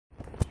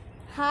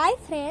Hi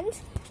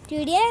friends,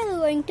 today we are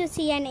going to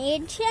see an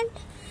ancient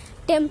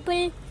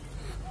temple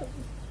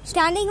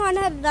standing on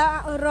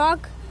a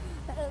rock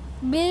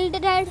built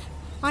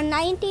on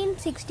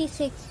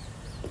 1966.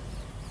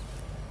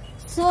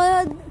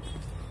 So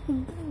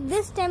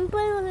this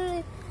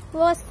temple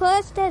was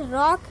first a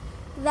rock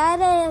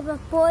where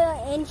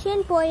an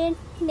ancient poet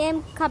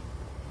named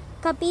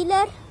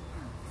Kapilar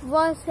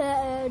was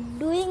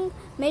doing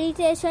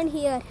meditation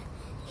here.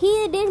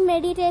 He did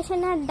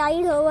meditation and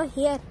died over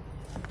here.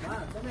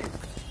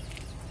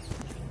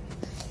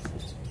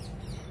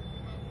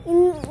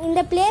 In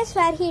the place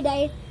where he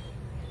died,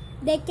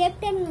 they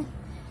kept an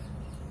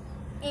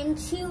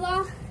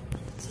Shiva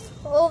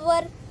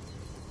over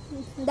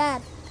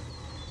there.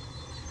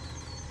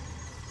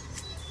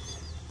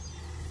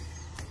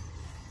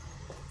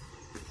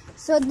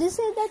 So this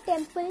is the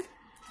temple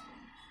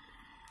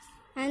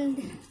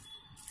and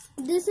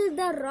this is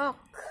the rock.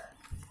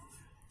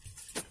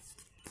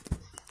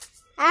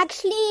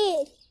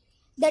 Actually,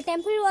 the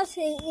temple was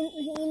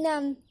in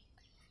a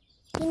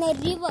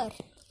river.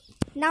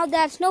 Now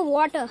there's no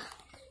water.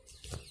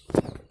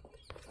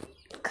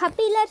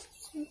 Kapilar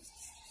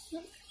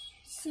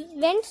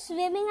went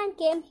swimming and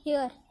came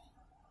here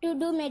to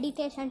do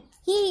meditation.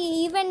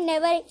 He even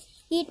never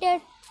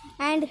eaten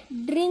and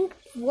drink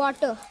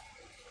water.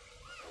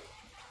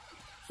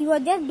 He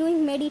was just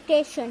doing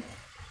meditation.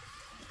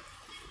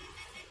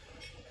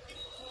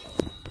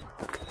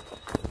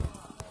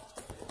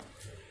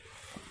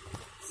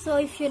 So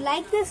if you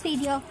like this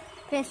video,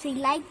 press the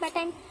like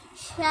button,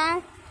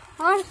 share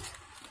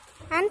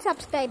and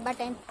subscribe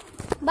button.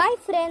 Bye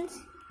friends.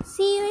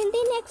 See you in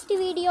the next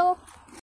video.